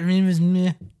 It was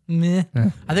meh, meh.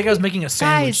 I think I was making a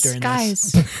sandwich during guys,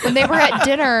 this. when they were at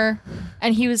dinner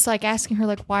and he was like asking her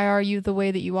like, why are you the way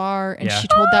that you are? And Yeah. she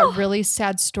told that really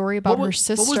sad story about her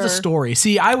sister. What was the story?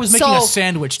 See, I was making a So-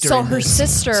 sandwich so during her this.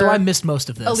 sister- So I missed most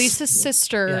of this. Elisa's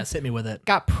sister Yes, hit me with it.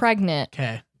 got pregnant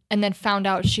Okay. and then found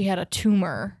out she had a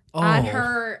tumor. Oh. On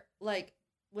her, like,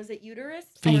 was it uterus?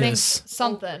 Fetus.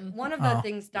 Something. One of the Oh.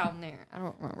 things down there. I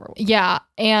don't remember. Yeah,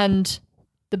 and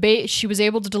she was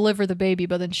able to deliver the baby,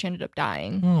 but then she ended up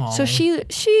dying. Aw. So she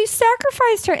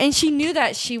sacrificed her, and she knew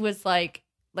that she was like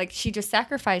she just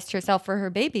sacrificed herself for her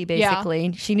baby, basically.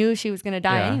 And she knew she was gonna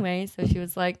die Yeah. anyway, so she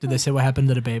was like, Did they say what happened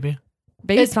to the baby?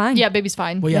 "Baby's It's fine." Yeah, baby's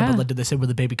fine. Well, yeah, Yeah. but like, did they say where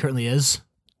the baby currently is?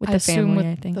 with I the assume family, with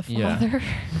I think. the Yeah. father.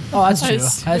 Oh, that's I true.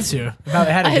 assume- That's true. No, it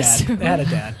had a I dad. assume. It had a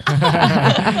dad. It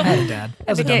had a dad. That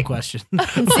was a dumb think it question.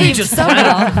 seems so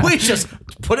dumb. we just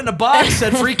put it in a box,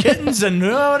 said free kittens, and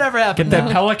whatever happened. Get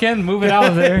that pelican, move it out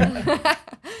of there.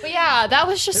 But yeah, that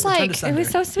was just It returned like to It was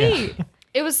so sweet.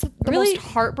 it was the Really- most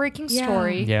heartbreaking Yeah.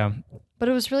 story. Yeah. But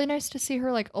it was really nice to see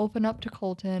her like open up to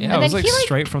Colton. Yeah, and it was then like he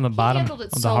straight from the he bottom handled it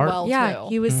of the so heart. well Yeah, too.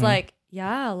 he was Mhm. like,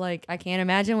 yeah, like I can't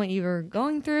imagine what you were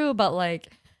going through, but like,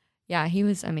 yeah, he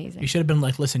was amazing. You should have been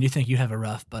like, listen, you think you have it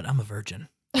rough, but I'm a virgin.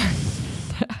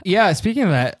 Yeah, speaking of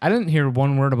that, I didn't hear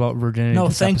one word about virginity. No,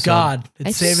 this thank episode. God. It's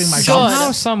It's saving my so shit.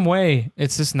 Somehow, some way,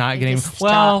 it's just not getting. just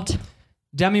Well, stopped.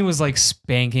 Demi was like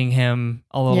spanking him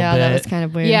a little Yeah, bit, that was kind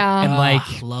of weird. Yeah. and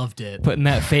like Loved it. putting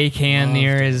that fake hand Loved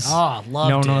near it. his Loved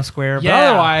no it. square. But Yeah.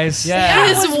 otherwise, Yeah.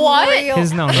 His what?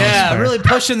 his no Yeah, square. really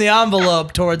pushing the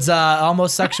envelope towards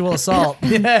almost sexual assault.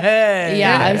 Yeah,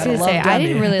 I was Gotta gonna say love I Demi.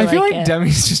 didn't really I feel like it.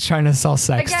 Demi's just trying to sell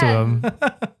sex to Again. him.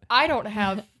 I don't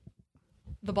have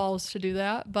the balls to do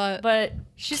that, but But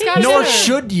she's got Nor to.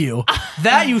 should you.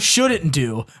 That you shouldn't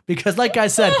do because, like I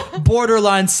said,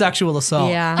 borderline sexual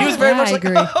assault. Yeah. he was very Yeah, much I like,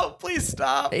 agree. "Oh, please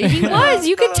stop." he was.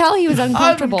 You could tell he was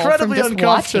uncomfortable I'm from incredibly just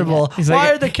uncomfortable. watching it.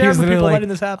 Why are the he was camera literally people like, letting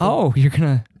this happen? Oh, you're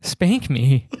gonna spank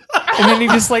me, and then he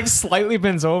just like slightly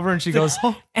bends over, and she goes,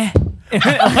 eh.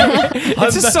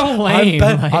 It's just so lame.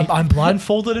 I'm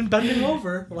blindfolded and bending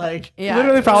over. Like, Yeah.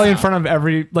 Literally, probably in front of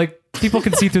every people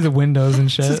can see through the windows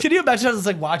and shit. can you imagine us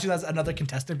like watching as another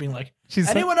contestant being like, She's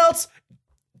like- anyone else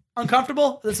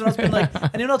uncomfortable? This one else being like,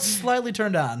 anyone else slightly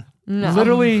turned on? No.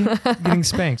 Literally getting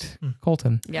spanked,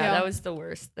 Colton. Yeah, Yeah. that was the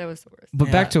worst. That was the worst. But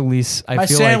Yeah. back to Elise, I My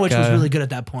feel sandwich like, was really good at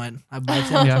that point. My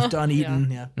sandwich was done eating.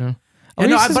 Yeah. Yeah. Yeah,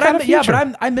 no, Elise has but got a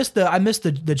future. I missed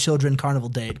the children carnival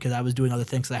date because I was doing other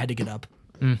things. So I had to get up.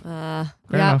 Yeah,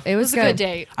 enough. it It was was a good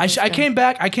date. I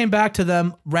came back to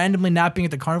them randomly not being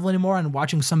at the carnival anymore and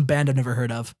watching some band I've never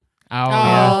heard of, Oh,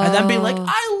 yeah. and then being like,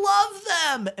 I love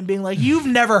them, and being like, you've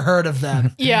never heard of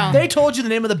them. Yeah. They told you the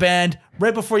name of the band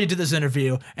right before you did this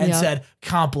interview and Yep. said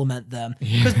compliment them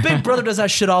because Big Brother does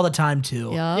that shit all the time too.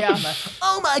 Yeah. Yeah.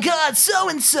 Oh my God, so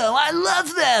and so, I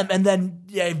love them, and then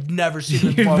I've never seen them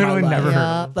You've before. in my literally life. never heard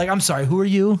Yeah. of it. Like, I'm sorry, who are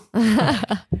you?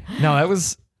 No, it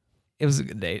was a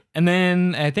good date. And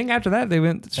then I think after that they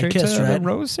went straight kissed, to right? the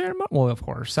rose ceremony. Well, of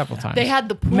course, several times. They had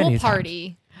the pool Many times.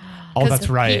 party. Oh, that's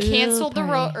right. He canceled the the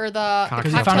Because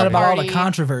cocktail he found out about all party. the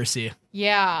controversy.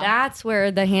 Yeah. That's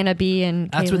where the Hannah B and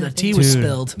That's where Caitlyn the tea thing- was Dude.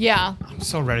 spilled. Yeah. I'm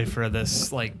so ready for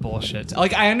this bullshit.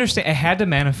 Like I understand it had to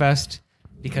manifest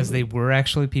because they were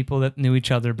actually people that knew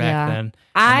each other back Yeah. then. And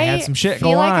I they had some shit feel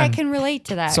going like on. I can relate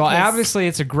to that. So 'cause- obviously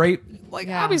it's a great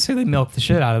Yeah. obviously they milked the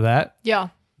shit out of that. Yeah.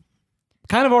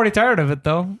 Kind of already tired of it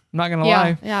though. I'm not gonna Yeah.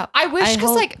 lie. Yeah, I wish because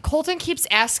hope- like Colton keeps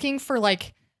asking for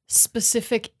like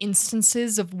specific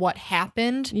instances of what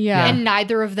happened. Yeah. And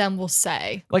neither of them will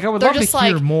say. Like I would They're love to just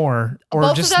hear like- more or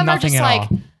Both just of them are nothing just at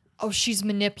like, all. oh, she's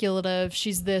manipulative.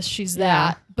 She's this. She's Yeah.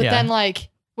 that. But Yeah. then like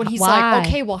when he's Why? like,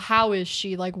 okay, well, how is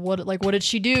she? Like what did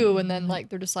she do? And then like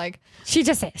they're just like, she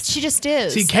just is. she just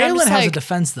is. See, And I'm Kaylin just has a like,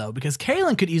 defense though, because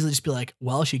Kaylin could easily just be like,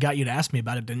 "Well, she got you to ask me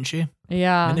about it, didn't she?"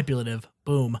 Yeah, Manipulative,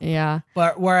 boom. yeah.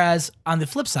 But whereas on the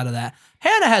flip side of that,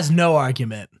 Hannah has no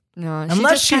argument No,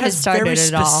 unless just she kinda has started very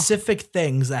it all. specific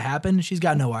things that happen. She's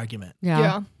got no argument.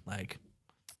 yeah. Like,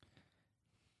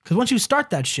 because once you start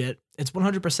that shit, it's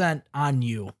 100% on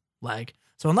you. Like,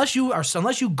 so unless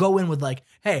you go in with like,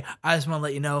 hey, I just want to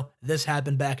let you know this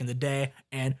happened back in the day,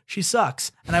 and she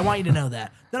sucks, and I want you to know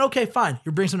that. Then okay, fine,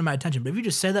 you're bringing something to my attention. But if you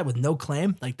just say that with no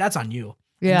claim, like that's on you.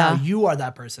 And Yeah. now you are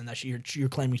that person that you're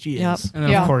claiming she Yep. is. And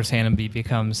then Yeah. of course Hannah B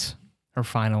becomes the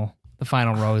final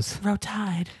rose. Row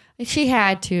Tide. She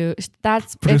had to.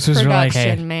 That's Producers it's were like,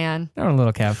 production, hey. man. They're in a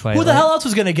little cat fight. Who the like, hell else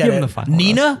was gonna get give him it? the final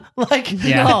Nina? Like,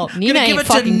 Yeah. No, Nina gonna give ain't it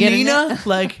to fucking getting Nina? it.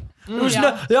 Like, there's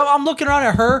no. I'm looking around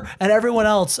at her and everyone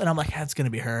else, and I'm like, that's gonna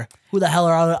be her. Who the hell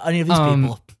are any of these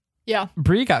people? Yeah.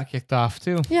 Bree got kicked off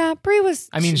too. Yeah, Brie was.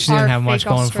 I mean, she Our didn't have much fake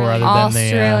going for her other Australian. than the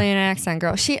Australian accent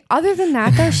girl. She, other than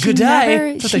that though, she Good day.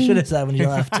 never. That's what they should have said when you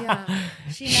left. Yeah,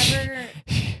 she never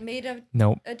made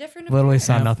nope. a different. Literally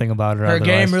saw Yeah. nothing about her. Her otherwise.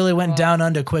 game really went down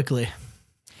under quickly.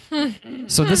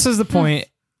 So this is the point,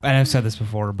 and I've said this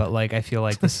before, but like I feel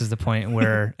like this is the point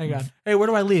where Hang on. Hey, where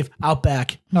do I leave? Out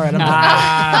back. All right, I'm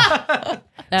done.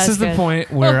 this is the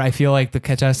point where I feel like the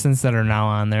contestants that are now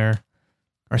on there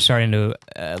are starting to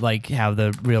like have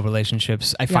the real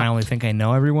relationships. I finally think I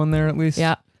know everyone there at least.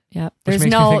 Yeah. Yeah. Which There's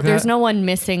makes me think there's that- no one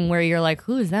missing where you're like,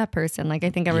 who is that person? Like I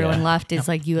think everyone Yeah. left is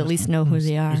like you at least know who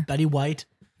they There's are. Betty White.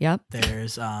 Yep.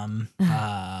 There's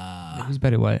Who's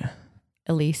Betty White?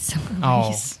 Elise.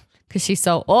 Oh, Because she's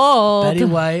so old. Betty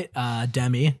White,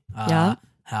 Demi, Yeah.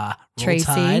 Roll Tracy.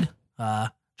 Tide,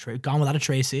 Gone Without a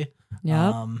Tracy.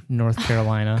 Yep. North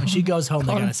Carolina. When she goes home,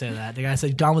 they gotta say that. They gotta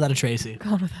say Gone Without a Tracy.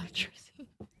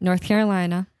 North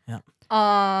Carolina.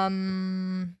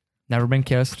 Never been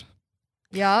kissed.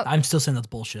 Yeah. I'm still saying that's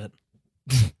bullshit.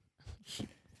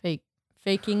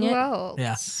 Faking Who it. else?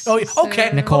 Yeah. Oh, okay.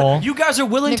 Nicole. You guys are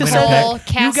willing to say Nicole, that.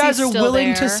 You guys are Cassie's still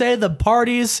willing to there. say the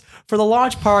parties for the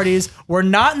launch parties were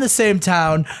not in the same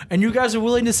town, and you guys are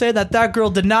willing to say that that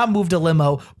girl did not move to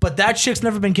limo, but that chick's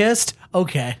never been kissed.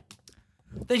 Okay.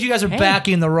 I think you guys are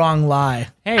backing the wrong lie.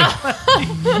 Hey,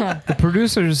 the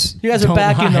producers. You guys are don't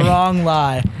backing lie. the wrong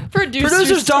lie.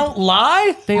 Producers don't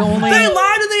lie. They lied in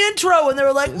only the intro, and they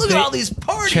were like, "Look They- at all these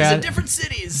parties Chad, in different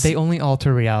cities." they only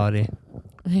alter reality.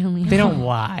 They don't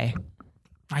lie.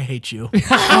 I hate you.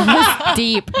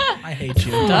 Deep. I hate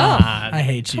you. God. I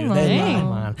hate you. Come They on. lie.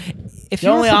 Come on. If The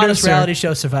you were only a honest producer- reality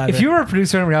show survivor. If you were a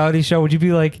producer on a reality show, would you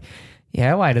be like,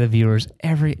 "Yeah, I lie to the viewers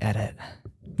every edit"?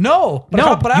 no, but No,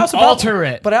 I you also alter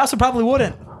it. But I also probably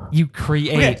wouldn't. You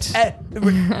create.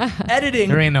 Editing.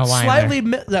 There ain't no line slightly.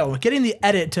 No, getting the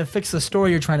edit to fix the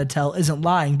story you're trying to tell isn't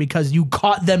lying because you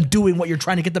caught them doing what you're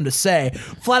trying to get them to say.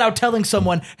 Flat out telling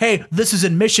someone, "Hey, this is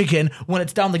in Michigan," when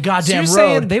it's down the So goddamn you're road.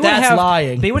 saying they would That's have,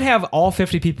 lying. They would have all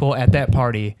 50 people at that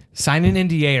party sign an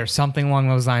NDA or something along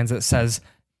those lines that says,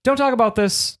 "Don't talk about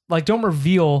this. Like, don't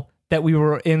reveal that we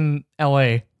were in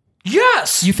LA."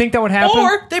 yes. You think that would happen?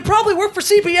 Or they probably work for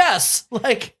CBS.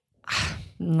 Like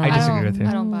No. I disagree with you.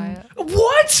 I don't buy it.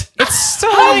 what? It's so.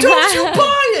 How don't you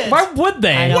buy it? Why would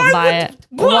they? I don't buy it.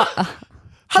 What?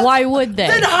 Why would they?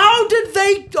 Then how did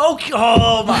they?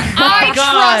 Oh my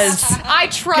I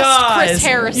trust Chris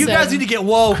Harrison. You guys need to get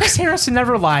woke. Chris Harrison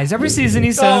never lies. Every season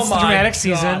he says the dramatic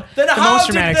season. Then the how most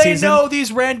did dramatic they season. know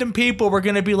these random people were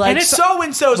going to be like, And it's- so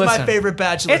and so's my listen, favorite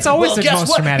bachelor? it's always well, the guess most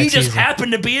what? dramatic He just season.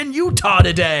 happened to be in Utah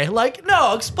today. Like,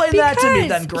 no, explain that to me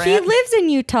then, Because Grant. he lives in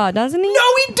Utah, doesn't he?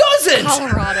 no, he doesn't.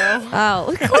 Colorado.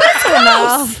 Oh,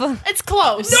 close enough. It's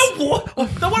close. No,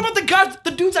 then what about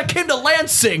the dudes that came to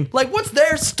Lansing? Like, what's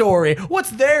their story? What's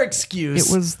their excuse?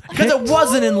 It was because it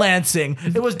wasn't in Lansing.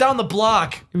 It was down the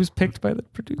block. It was picked by the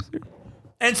producer.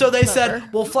 And so they said,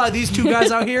 we'll fly these two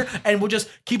guys out here and we'll just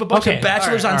keep a bunch Okay, of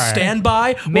bachelors all on right.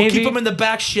 standby. We'll Maybe- keep them in the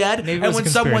back shed. maybe it And was when a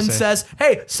someone conspiracy. says,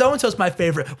 hey, so-and-so's my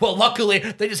favorite. Well, luckily,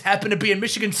 they just happen to be in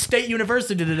Michigan State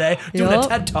University today doing a Yup.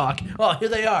 TED Talk. Oh, here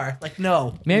they are. Like,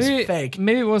 no, Maybe it's fake.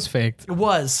 Maybe it was faked. It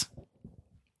was.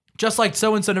 Just like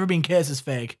so-and-so never being kissed is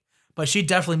fake. But she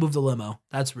definitely moved the limo.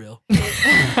 That's real.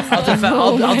 I'll defend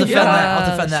that.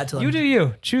 I'll defend that till You do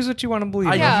you. Choose what you want to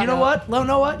believe. You know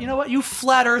what? You know what? You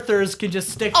flat earthers can just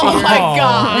stick to Oh my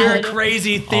God. your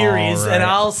crazy theories, All right. and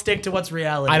I'll stick to what's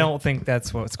reality. I don't think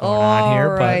that's what's going on here.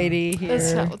 Alrighty That's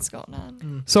here. not what's going on.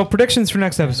 But so predictions for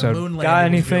next The episode. moon Got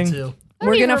landing was real, anything? too.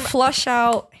 We're even gonna rem- flush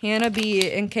out Hannah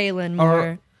B and Kaylin more.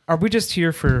 Or are we just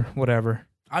here for whatever?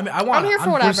 I'm I'm here for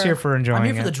We're whatever. just here for enjoying I'm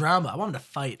here for it. the drama. I want them to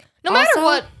fight. No matter Also-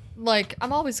 what, like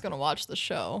I'm always gonna watch the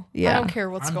show. I Yeah. don't care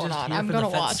what's I'm going just on. here I'm for the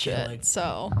gonna fence watch scaling. it.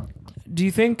 So Do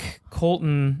you think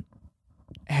Colton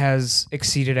has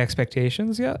exceeded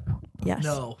expectations yet? Yes.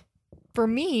 No. for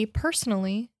me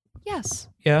personally, yes,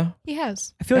 Yeah. he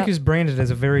has. I feel like Yeah. he's branded as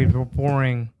a very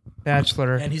boring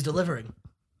bachelor. And he's delivering.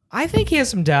 I think he has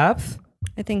some depth.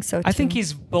 I think so too. I think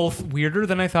he's both weirder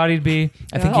than I thought he'd be.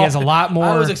 I think Yeah. he has a lot I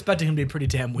more was expecting him to be pretty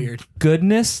damn weird.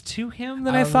 goodness to him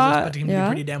than I was thought. expecting him to Yeah. be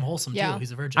pretty damn wholesome, Yeah. too.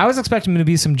 He's a virgin. I was expecting him to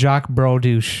be some jock bro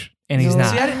douche, and he's No.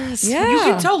 not. See, I didn't, Yeah. You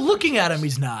can tell looking at him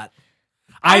he's not.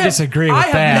 I have- disagree with I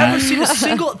have that. never seen a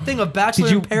single thing of Bachelor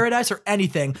Did you- in Paradise or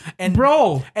anything. And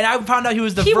Bro, and I found out he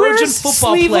was the he virgin wears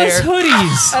football player. sleeveless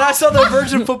hoodies. And I saw the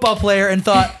virgin football player and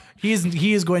thought he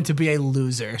is going to be a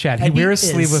loser. Chad, he And wears is.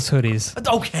 sleeveless hoodies.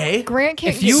 Okay. Grant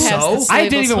can't If you, get past the I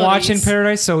didn't even sleeveless watch In hoodies.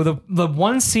 Paradise. So the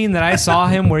one scene that I saw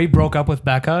him where he broke up with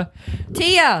Becca,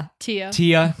 Tia.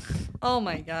 Tia, Oh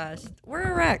my gosh, we're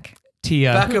a wreck.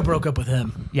 Becca broke up with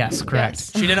him. yes,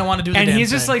 correct. She didn't want to do the And damn he's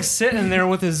just thing. like sitting there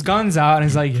with his guns out, and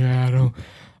he's like, "Yeah,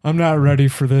 I'm not ready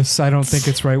for this. I don't think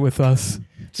it's right with us."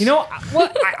 You know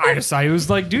what? I just thought he was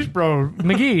like douche bro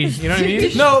McGee. You know what I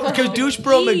mean? No, because Douche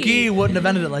Bro McGee wouldn't have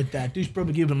ended it like that. Douche Bro McGee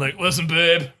would have been like, listen,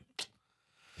 babe.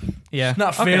 Yeah,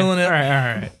 Not feeling it. All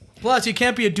right. Plus, you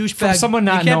can't be a douchebag. From someone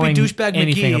not you can't knowing be douchebag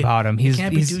anything McGee. about him, You he's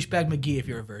can't be douchebag McGee if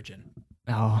you're a virgin.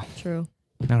 oh, True.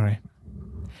 all right.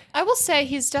 I will say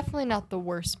he's definitely not the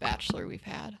worst bachelor we've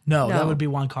had. No, No. that would be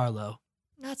Juan Carlo.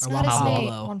 That's Or not Juan his name.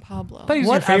 Pablo. Juan Pablo. But he's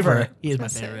your Whatever. favorite. He is my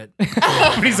That's it. favorite.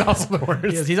 But he's also the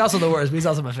worst. He's also the worst, but he's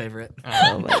also my favorite.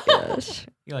 Oh my gosh.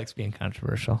 He likes being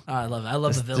controversial. Oh, I love it. I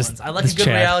love the Just- villains. I like this a good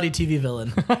Chad. reality TV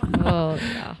villain. Oh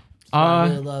yeah. I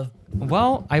really love.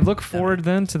 Well, I look forward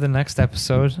then to the next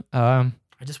episode.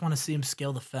 I just want to see him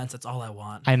scale the fence. That's all I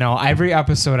want. I know every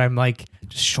episode I'm like,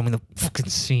 just show me the fucking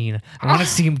scene. I want to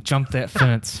see him jump that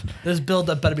fence. This build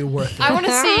up better be worth it. I want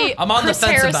to see I'm on the Chris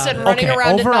fence about Harrison it. running Okay,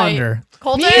 around over at night. under.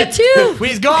 Colton, Me too.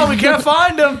 He's gone. We can't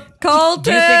find him. Colton.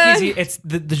 Do you think it's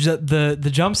the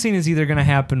jump scene is either going to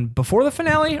happen before the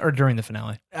finale or during the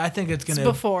finale? I think it's It's gonna.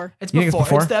 before. It's You think before. it's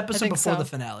before? It's the I episode think before so. the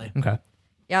finale. Okay.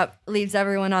 Yep. Leaves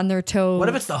everyone on their toes. What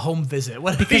if it's the home visit?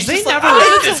 What if Because he's they just like, never-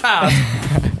 I hate this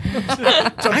house.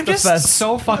 I'm just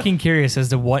so fucking curious as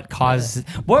to what caused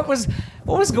what was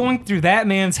going through that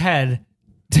man's head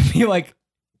to be like,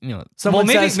 you know, Someone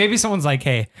says- maybe someone's like,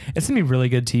 hey, it's gonna be really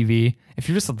good TV if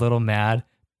you're just a little mad,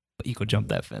 but you go jump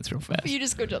that fence real fast. You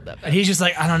just go jump that. And he's just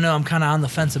like, I don't know, I'm kind of on the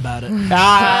fence about it. And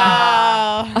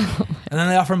Ah. then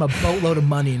they offer him a boatload of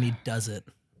money, and he does it.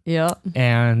 Yep.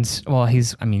 And well,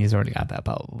 he's already got that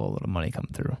boatload of money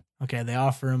coming through. Okay, they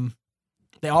offer him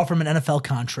an NFL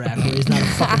contract where he's not a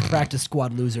fucking practice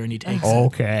squad loser, and he takes it.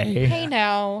 Okay. Hey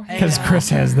now. Because Chris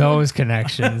has those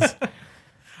connections.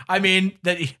 I mean,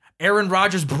 Aaron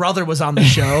Rodgers' brother was on the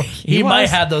show. he might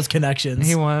was. have those connections.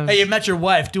 He was. Hey, you met your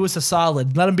wife. Do us a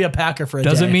solid. Let him be a Packer for a day.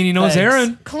 Doesn't mean he knows Thanks.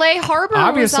 Aaron. Clay Harbor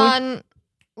Obviously. was on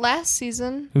last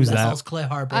season. Who's that? That's Clay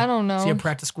Harbor. I don't know. Is he a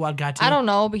practice squad guy too? I don't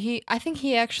know, but I think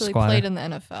he actually Squire. played in the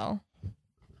NFL.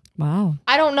 Wow.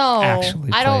 I don't know.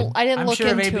 Actually I didn't I'm look sure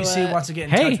if into ABC it. wants to get in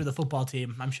Hey. touch with the football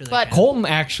team, I'm sure they But- can. Colton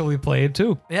actually played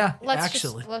too. Yeah, let's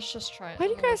actually. just try it. Why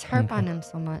do you guys harp on him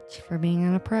so much for being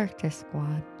in a practice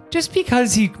squad? Just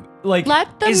because he like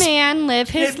Let the is- man live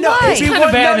his No, life. it'd be kinda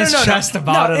one- bad no, in no, his no, no. chest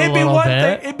about it a it'd be little one bit.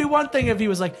 Thing, it'd be one thing if he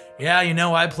was like, yeah, you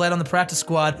know, I played on the practice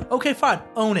squad. Okay, fine,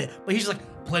 own it. But he's like,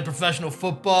 played professional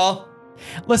football.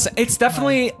 Listen, it's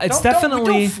definitely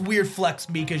Don't weird flex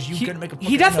me because you couldn't make a. he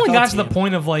fucking definitely NFL got to the team.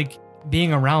 point of like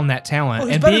being around that talent Oh,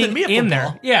 he's and better being than me at in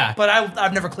football. there. Yeah, But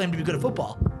I've never claimed to be good at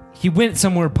football. he went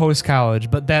somewhere post college,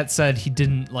 but that said, he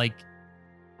didn't like,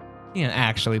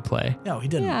 actually play. No, he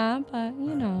didn't. Yeah, but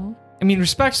you know. I mean,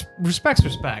 respect.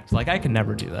 Like I could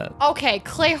never do that. Okay,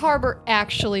 Clay Harbor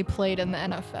actually played in the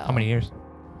NFL. How many years?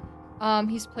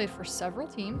 He's played for several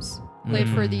teams. Played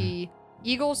for the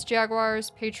Eagles,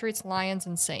 Jaguars, Patriots, Lions,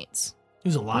 and Saints. He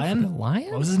was a lion. Lion?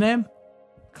 What was his name?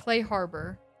 Clay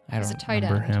Harbor. I He's don't a tight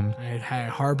remember end. him. I had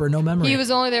harbor no memory. He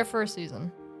was only there for a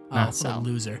season. oh, Nah. what a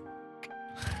loser.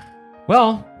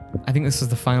 Well, I think this is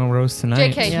the final roast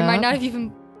tonight. JK, he Yeah. might not have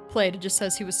even played. It just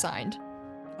says he was signed.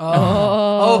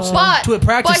 Oh, so But- to a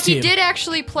practice But he team. did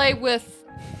actually play with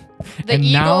the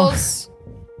And now- Eagles.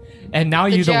 And now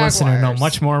The you, the listener, know Jaguars.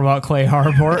 much more about Clay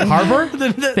Harbor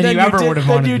than you ever would have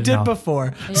than wanted you to did know.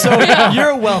 before. So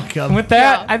you're welcome. With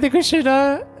that, Yeah. I think we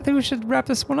should wrap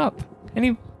this one up.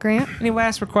 Any Grant,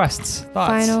 last requests,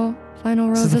 thoughts? final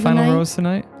rose This is the of final night. rose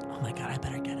tonight. Oh my god, I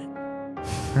better get it.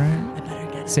 All right. I better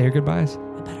get it. Say your goodbyes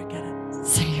I better get it.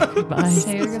 Say your goodbyes.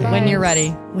 Say your goodbyes. When you're ready.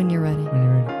 When you're ready. when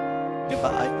you're ready.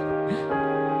 Goodbye.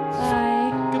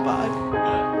 Bye.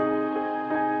 Goodbye.